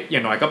ะได้อย่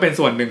างน้อยก็เป็น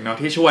ส่วนหนึ่งเนาะ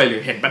ที่ช่วยหรื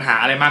อเห็นปัญหา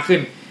อะไรมากขึ้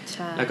น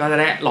แล้วก็จะ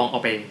ได้ลองเอา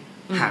ไป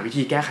หาวิ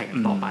ธีแก้ไขกัน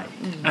ต่อไป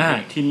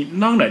ทีนี้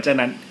นอกเหนือจาก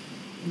นั้น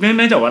เ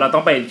นื่องจากว่าเราต้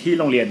องไปที่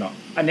โรงเรียนเนาะ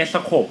อันนี้ส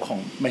โคปของ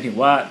หมายถึง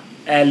ว่า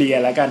แอเรีย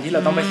และกันที่เร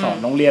าต้องไปสอน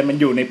โรงเรียนมัน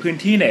อยู่ในพื้น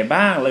ที่ไหน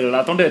บ้างหรือเร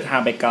าต้องเดินทาง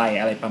ไปไกล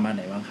อะไรประมาณไห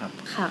นบ้างครับ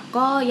ค่ะ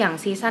ก็อย่าง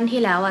ซีซั่นที่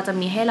แล้วจะ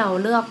มีให้เรา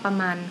เลือกประ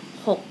มาณ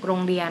6โร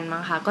งเรียนมั้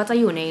งคะก็จะ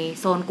อยู่ใน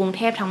โซนกรุงเ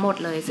ทพทั้งหมด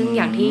เลยซึ่งอ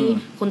ย่างที่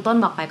คุณต้น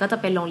บอกไปก็จะ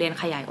เป็นโรงเรียน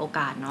ขยายโอก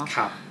าสเนาะ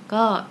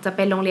ก็จะเ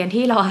ป็นโรงเรียน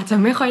ที่เราอาจจะ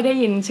ไม่ค่อยได้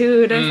ยินชื่อ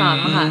ด้วยซ้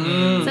ำค่ะ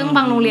ซึ่งบ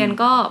างโรงเรียน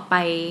ก็ไป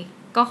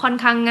ก็ค่อน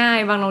ข้างง่าย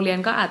บางโรงเรียน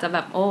ก็อาจจะแบ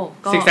บ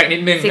ก็ซิกแซกนิ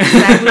ดนึงซิก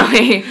แซกหน่อ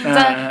ย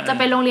จะ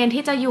เป็นโรงเรียน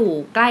ที่จะอยู่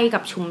ใกล้กั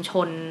บชุมช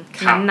น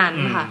นั้น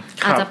ๆค่ะ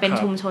อาจจะเป็น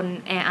ชุมชน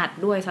แออัด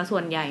ด้วยซะส่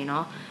วนใหญ่เน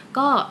าะ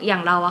ก็อย่า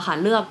งเราอะค่ะ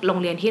เลือกโรง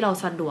เรียนที่เรา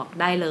สะดวก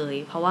ได้เลย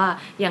เพราะว่า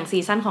อย่างซี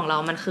ซั่นของเรา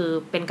มันคือ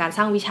เป็นการส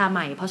ร้างวิชาให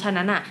ม่เพราะฉะ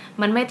นั้นอะ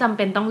มันไม่จำเ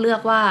ป็นต้องเลือ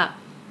กว่า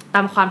ต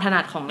ามความถนั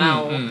ดของเรา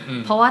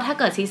เพราะว่าถ้า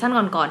เกิดซีซั่น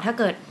ก่อนๆถ้า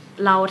เกิด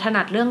เราถ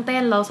นัดเรื่องเต้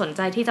นเราสนใ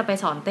จที่จะไป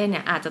สอนเต้นเ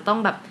นี่ยอาจจะต้อง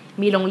แบบ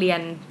มีโรงเรีย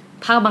น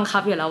ภาคบังคั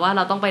บอยู่แล้วว่าเ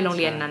ราต้องไปโรง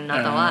เรียนนั้นเนาะ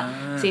แต่ว่า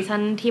ซีซั่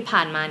นที่ผ่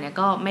านมาเนี่ย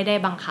ก็ไม่ได้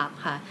บังคับ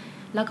ค่ะ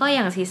แล้วก็อ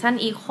ย่างซีซั่น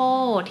อีโค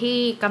ที่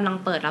กำลัง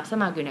เปิดรับส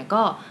มัครอยู่เนี่ย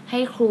ก็ให้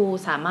ครู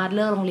สามารถเ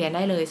ลือกโรงเรียนไ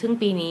ด้เลยซึ่ง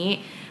ปีนี้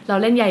เรา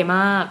เล่นใหญ่ม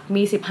าก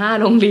มี15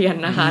โรงเรียน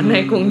นะคะใน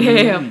กรุงเท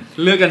พ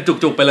เลือกกัน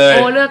จุกๆไปเลยโ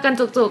อ้เลือกกัน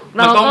จุกๆ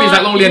มันต้องมีสั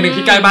กโรงเรียนนึง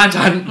ที่ใกล้บ้าน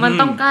ฉันมัน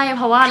ต้องใกล้เ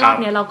พราะว่ารอบ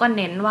นี้เราก็เ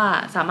น้นว่า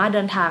สามารถเ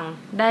ดินทาง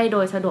ได้โด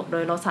ยสะดวกโด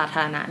ยรถสาธ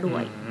ารณะด้ว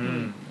ย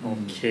โอ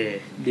เค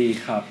ดี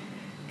ครับ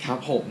ครับ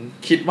ผม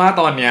คิดว่า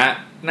ตอนเนี้ย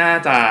น่า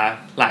จะ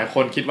หลายค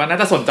นคิดว่าน่า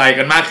จะสนใจ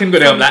กันมากขึ้นกว่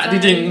าเดิมแล้วจ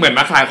ริงๆเหมือน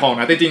มาขายของ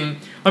นะจริง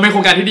ๆมันเป็นโคร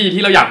งการที่ดี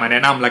ที่เราอยากมาแน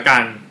ะนำละกั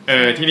น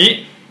ทีนี้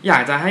อยา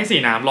กจะให้สี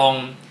น้ำลอง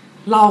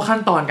เล่าขั้น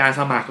ตอนการ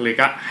สมัครเลย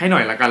ก็ให้หน่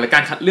อยละกันและกา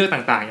รคัดเลือก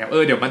ต่าง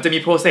ๆเดี๋ยวมันจะมี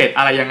โปรเซส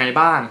อะไรยังไง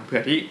บ้างเผื่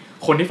อที่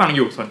คนที่ฟังอ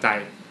ยู่สนใจ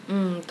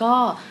ก็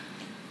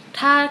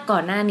ถ้าก่อ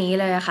นหน้านี้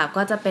เลยค่ะ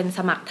ก็จะเป็นส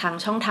มัครทาง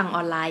ช่องทางอ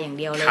อนไลน์อย่าง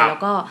เดียวเลยแล้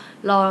วก็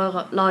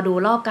รอดู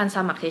รอบการส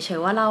มัครเฉย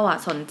ๆว่าเรา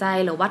สนใจ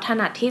หรือว่าถ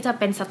นัดที่จะ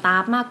เป็นสตา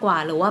ฟมากกว่า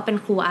หรือว่าเป็น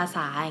ครูอาส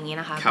าอย่างนี้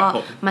นะคะก็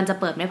มันจะ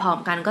เปิดไม่พร้อม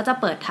กันก็จะ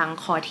เปิดทาง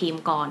คอทีม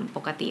ก่อนป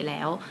กติแ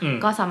ล้ว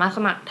ก็สามารถส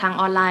มัครทาง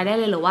ออนไลน์ได้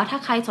เลยหรือว่าถ้า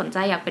ใครสนใจ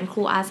อยากเป็นค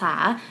รูอาสา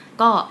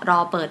ก็รอ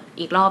เปิด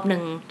อีกรอบนึ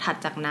งถัด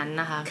จากนั้น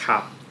นะคะ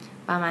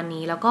ประมาณ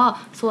นี้แล้วก็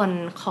ส่วน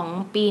ของ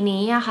ปี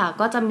นี้ค่ะ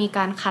ก็จะมีก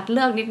ารคัดเ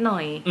ลือกนิดหน่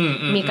อย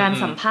มีการ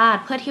สัมภาษ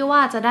ณ์เพื่อที่ว่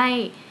าจะได้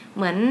เ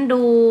หมือน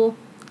ดู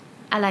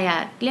อะไร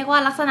เรียกว่า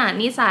ลักษณะ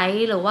นิสัย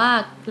หรือว่า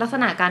ลักษ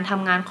ณะการท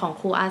ำงานของ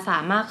ครูอาสา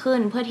มากขึ้น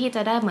เพื่อที่จ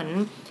ะได้เหมือน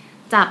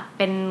จับเ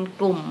ป็น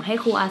กลุ่มให้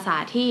ครูอาสา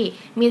ที่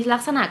มีลั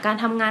กษณะการ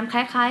ทำงานค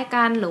ล้ายๆ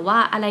กันหรือว่า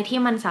อะไรที่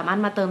มันสามารถ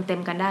มาเติมเต็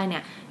มกันได้เนี่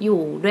ยอยู่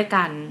ด้วย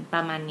กันปร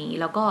ะมาณนี้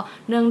แล้วก็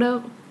เนื่องด้วย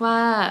ว่า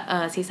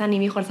ซีซั่น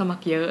นี้มีคนสมัค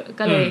รเยอะ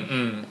ก็เลย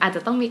อาจจ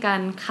ะต้องมีกา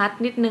รคัด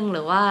นิดนึงห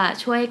รือว่า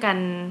ช่วยกัน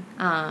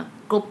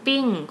กรุ๊ป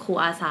ปิ้งครู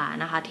อาสา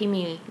นะคะที่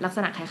มีลักษ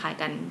ณะคล้าย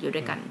ๆกันอยู่ด้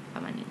วยกันปร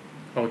ะมาณนี้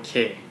โอเค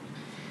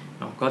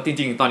ก็จ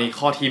ริงๆตอนนี้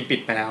ข้อทีมปิด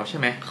ไปแล้วใช่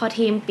ไหมข้อ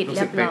ทีมปิดเ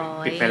รียบร้อ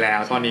ยปิดไปแล้ว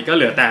ตอนนี้ก็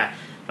เหลือแต่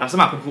รับส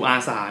มัครคุณครูอา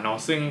สาเนาะ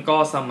ซึ่งก็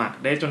สมัคร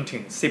ได้จนถึ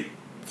ง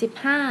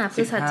15พ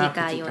ฤศจิก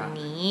ายน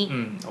นี้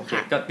โอเค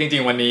ก็จริ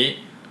งๆวันนี้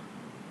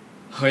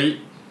เฮ้ย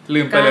ลื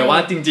มไปเลยว่า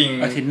จริง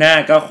ๆอาทิตย์หน้า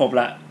ก็ครบ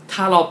ละ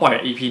ถ้าเราปล่อย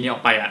EP นี้ออ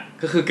กไป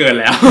ก็คือเกิน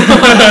แล้ว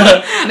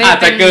อาจ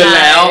จะเกิน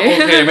แล้วโอ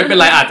เคไม่เป็น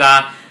ไรอาจจะ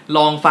ล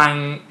องฟัง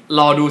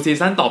รอดูซี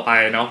ซั่นต่อไป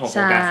เนาะของโค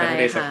รงการ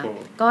Saturday School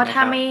ก็ถ้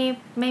าไ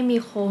ม่มี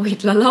โควิด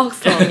ระลอก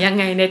2ยัง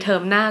ไงในเทอ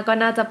มหน้าก็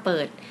น่าจะเปิ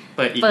ด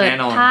อีกแน่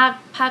นอน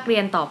ภาคเรี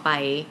ยนต่อไป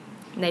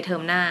ในเทอ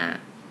มหน้า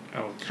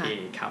โอเค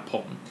ครับผ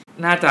ม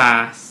น่าจะ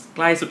ใก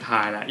ล้สุดท้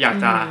ายแล้วอยาก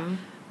จะ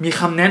มี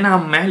คำแนะน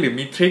ำไหมหรือ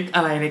มีทริคอ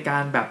ะไรในกา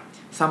รแบบ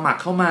สมัคร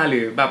เข้ามาห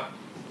รือแบบ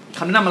ค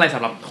ำแนะนำอะไรส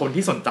ำหรับคน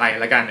ที่สนใจ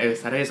ละกัน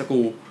Saturday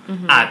School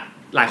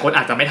หลายคนอ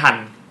าจจะไม่ทัน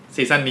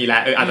ซีซั่นนี้แล้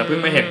วอาจจะเพิ่ง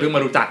มาเห็นเพิ่งมา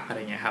รู้จักอะไร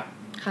เงี้ยครับ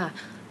ค่ะ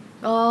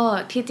ก็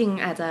ที่จริง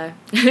อาจจะ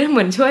เห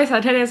มือนช่วย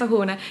Saturday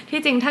School นะ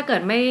ที่จริงถ้าเกิ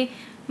ดไ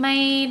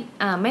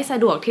ม่สะ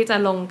ดวกที่จะ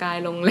ลงกาย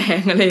ลงแร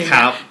งอะไรอย่างเ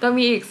งี้ยก็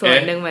มีอีกส่วน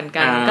นึงเหมือน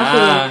กันก็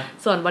คือ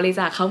ส่วนบริ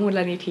จาคเข้ามูล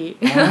นิธิ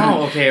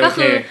ก็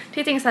คือ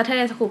ที่จริง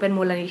Saturday School เป็น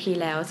มูลนิธิ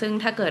แล้วซึ่ง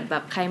ถ้าเกิดแบ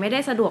บใครไม่ได้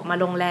สะดวกมา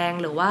ลงแรง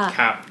หรือว่า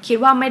คิด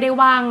ว่าไม่ได้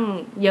ว่าง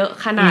เยอะ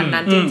ขนาด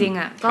นั้นจริง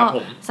ๆก็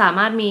สาม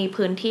ารถมี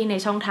พื้นที่ใน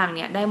ช่องทางเ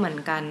นี้ยได้เหมือน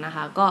กันนะค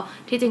ะก็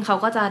ที่จริงเขา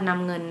ก็จะน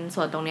ำเงิน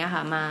ส่วนตรงนี้ค่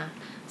ะมา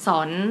สอ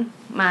น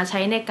มาใช้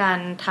ในการ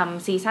ท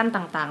ำซีซั่น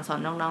ต่างๆสอน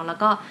น้องๆแล้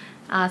วก็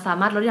สา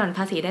มารถลดหย่อนภ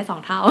าษีได้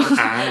2เท่า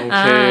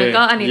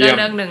ก็อันนี้เ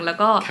รื่องนึงแล้ว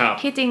ก็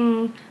ที่จริง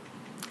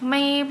ไ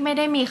ม่ไ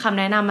ด้มีคำ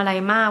แนะนำอะไร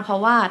มากเพรา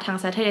ะว่าทาง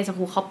Saturday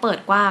School เขาเปิด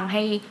กว้างใ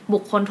ห้บุ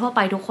คคลทั่วไป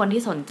ทุกคน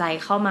ที่สนใจ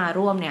เข้ามา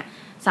ร่วมเนี่ย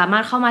สามา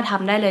รถเข้ามาท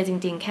ำได้เลยจ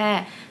ริงๆแค่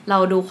เรา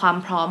ดูความ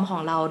พร้อมขอ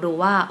งเราดู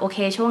ว่าโอเค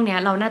ช่วงเนี้ย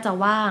เราน่าจะ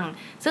ว่าง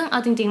ซึ่งเอา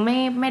จริงๆ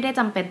ไม่ได้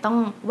จำเป็นต้อง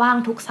ว่าง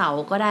ทุกเสา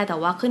ร์ก็ได้แต่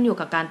ว่าขึ้นอยู่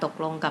กับการตก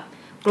ลงกับ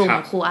กลุ่ม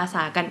ครูอาส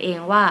ากันเอง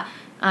ว่า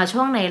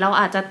ช่วงไหนเรา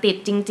อาจจะติด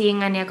จริง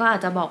ๆอันเนี้ยก็อา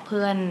จจะบอกเ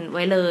พื่อนไ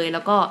ว้เลยแ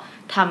ล้วก็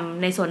ท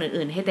ำในส่วน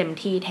อื่นๆให้เต็ม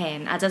ที่แทน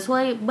อาจจะช่ว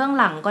ยเบื้อง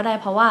หลังก็ได้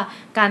เพราะว่า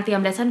การเตรีย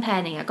ม lesson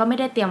plan อย่างเงี้ยก็ไม่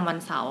ได้เตรียมวัน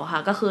เสาร์ค่ะ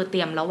ก็คือเต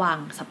รียมระหว่าง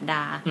สัปด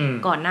าห์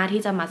ก่อนหน้า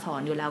ที่จะมาสอ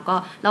นอยู่แล้วก็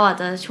เราอาจ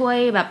จะช่วย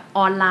แบบอ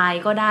อนไล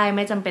น์ก็ได้ไ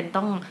ม่จำเป็น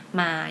ต้อง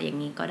มาอย่าง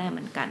นี้ก็ได้เห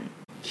มือนกัน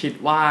คิด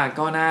ว่า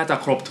ก็น่าจะ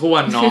ครบถ้ว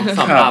นเนาะ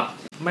สำหรับ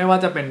ไม่ว่า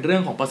จะเป็นเรื่อ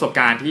งของประสบ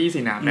การณ์ที่สี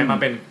น้ำได้มา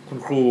เป็นคุณ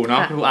ครูเนา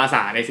ะครูอาส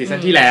าในซีซั่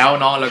นที่แล้ว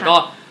เนาะแล้วก็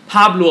ภ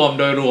าพรวม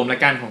โดยรวมและ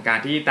กันของการ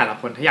ที่แต่ละ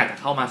คนถ้าอยากจะ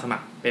เข้ามาสมั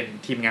ครเป็น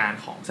ทีมงาน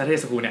ของ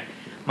Saturday School เนี่ย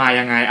มา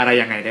ยังไงอะไร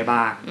ยังไงได้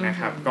บ้างนะ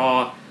ครับก็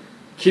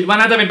คิดว่า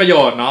น่าจะเป็นประโย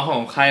ชน์เนาะขอ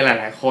งใครห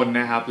ลายๆคน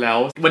นะครับแล้ว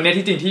วันนี้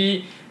ที่จริงที่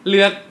เ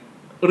ลือก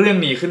เรื่อง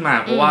นี้ขึ้นมา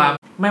เพราะว่า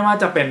ไม่ว่า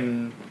จะเป็น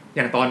อ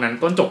ย่างตอนนั้น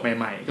ต้นจบ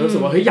ใหม่ๆก็รู้สึ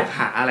กว่าเฮ้ยอยากห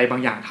าอะไรบา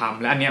งอย่างทำ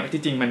และอันเนี้ย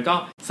ที่จริงมันก็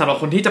สำหรับ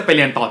คนที่จะไปเ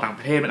รียนต่อต่างป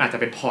ระเทศมันอาจจะ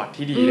เป็นพอร์ต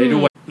ที่ดีได้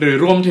ด้วยหรือ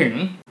รวมถึง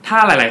ถ้า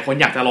หลายๆคน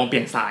อยากจะลองเป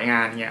ลี่ยนสายงา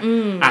นเงี้ย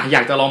อย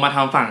ากจะลองมาท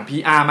ำฝั่ง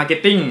PR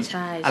Marketing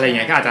อะไรเ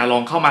งี้ยก็อาจจะลอ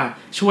งเข้ามา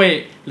ช่วย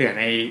เหลือ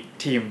ใน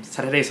ทีม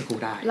Saturday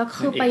School ได้แล้ว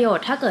คือประโยช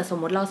น์ถ้าเกิดสม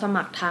มติเราส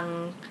มัครทาง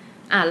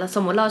ส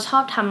มมติเราชอ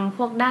บทำพ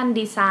วกด้าน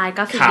ดีไซน์ก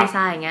ราฟิกดีไซ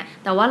น์อย่างเงี้ย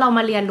แต่ว่าเราม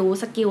าเรียนรู้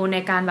สกิลใน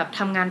การแบบ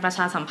ทำงานประช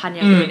าสัมพันธ์อ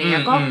ย่างอื่นอย่างเ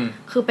งี้ยก็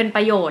คือเป็นป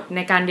ระโยชน์ใน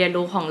การเรียน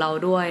รู้ของเรา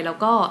ด้วยแล้ว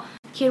ก็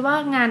คิดว่า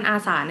งานอา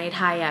สาในไ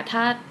ทยอ่ะถ้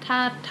า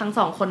ทั้งส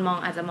องคนมอง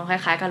อาจจะมองค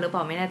ล้ายๆกันหรือเปล่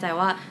าไม่แน่ใจ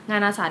ว่างา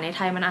นอาสาในไท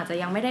ยมันอาจจะ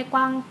ยังไม่ได้ก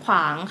ว้างขว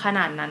างขน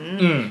าดนั้น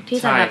ที่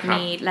จะแบบ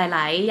มีหล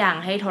ายๆอย่าง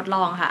ให้ทดล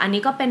องค่ะอัน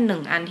นี้ก็เป็นหนึ่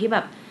งอันที่แบ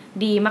บ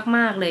ดีม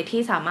ากๆเลย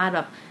ที่สามารถแบ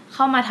บเ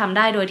ข้ามาทำไ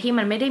ด้โดยที่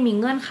มันไม่ได้มี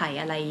เงื่อนไข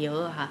อะไรเยอ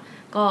ะค่ะ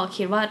ก็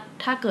คิดว่า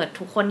ถ้าเกิด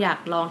ทุกคนอยาก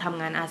ลองท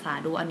ำงานอาสา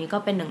ดูอันนี้ก็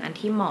เป็นหนึ่งอัน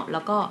ที่เหมาะแ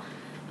ล้วก็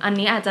อัน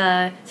นี้อาจจะ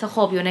สโค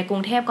ปอยู่ในกรุ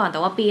งเทพก่อนแต่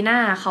ว่าปีหน้า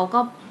เขาก็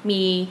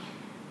มี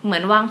เหมื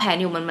อนวางแผน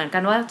อยู่เหมือนกั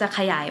นว่าจะข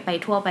ยายไป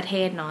ทั่วประเท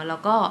ศเนาะแล้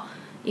วก็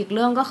อีกเ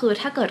รื่องก็คือ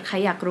ถ้าเกิดใคร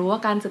อยากรู้ว่า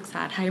การศึกษ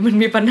าไทยมัน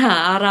มีปัญหา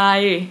อะไร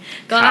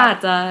ก็อาจ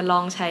จะล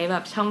องใช้แบ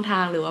บช่องทา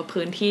งหรือว่า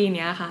พื้นที่เ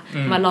นี้ยค่ะ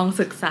มาลอง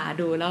ศึกษา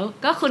ดูแล้ว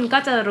ก็คุณก็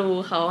จะรู้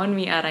เขาว่ามัน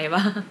มีอะไร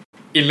บ้าง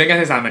อินเรื่องการ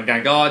ศึกษาเหมือนกัน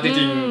ก็จ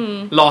ริง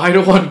ๆรอให้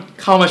ทุกคน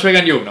เข้ามาช่วย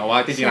กันอยู่นะว่า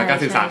จริงๆแล้วการ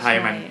ศึกษาไทย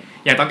มัน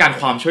ยังต้องการ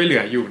ความช่วยเหลื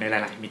ออยู่ในห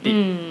ลายๆมิติ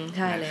ใ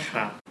ช่เลยค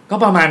รับ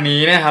ก็ประมาณ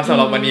นี้นะครับสำ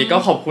หรับวันนี้ก็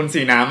ขอบคุณ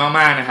สีน้ำ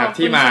มากๆนะครับ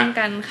ที่มา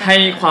ให้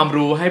ความ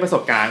รู้ให้ประส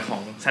บการณ์ขอ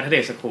ง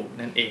Saturday School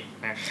นั่นเอง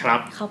นะครับ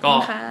ก็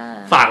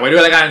ฝากไว้ด้ว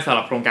ยแล้วกันสำห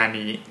รับโครงการ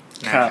นี้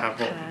นะครับ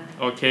ผม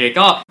โอเค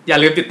ก็อย่า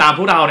ลืมติดตามพ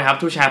วกเรานะครับ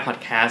ทูแชร์พอด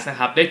แคสต์นะ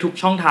ครับได้ทุก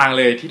ช่องทาง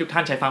เลยที่ทุกท่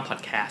านใช้ฟังพอด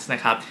แคสต์น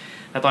ะครับ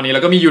และตอนนี้เร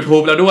าก็มี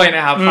YouTube แล้วด้วยน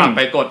ะครับฝากไ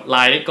ปกดไล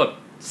ค์กด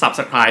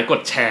Subscribe ก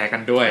ดแชร์กั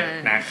นด้วย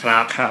นะครั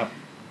บค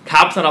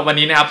รับสำหรับวัน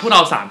นี้นะครับพวกเร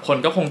า3คน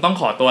ก็คงต้อง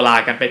ขอตัวลา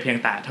กันไปเพียง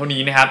แต่เท่า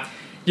นี้นะครับ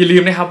อย่าลื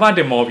มนะครับว่า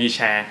the more we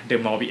share the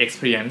more we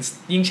experience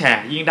ยิ่งแช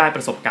ร์ยิ่งได้ป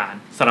ระสบการณ์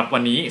สำหรับวั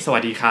นนี้สวั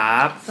สดีครั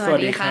บสวัส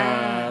ดีครั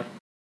บ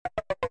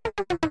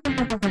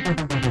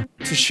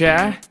To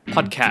share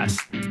podcast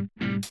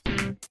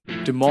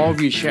the more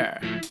we share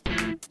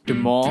the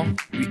more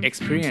we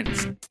experience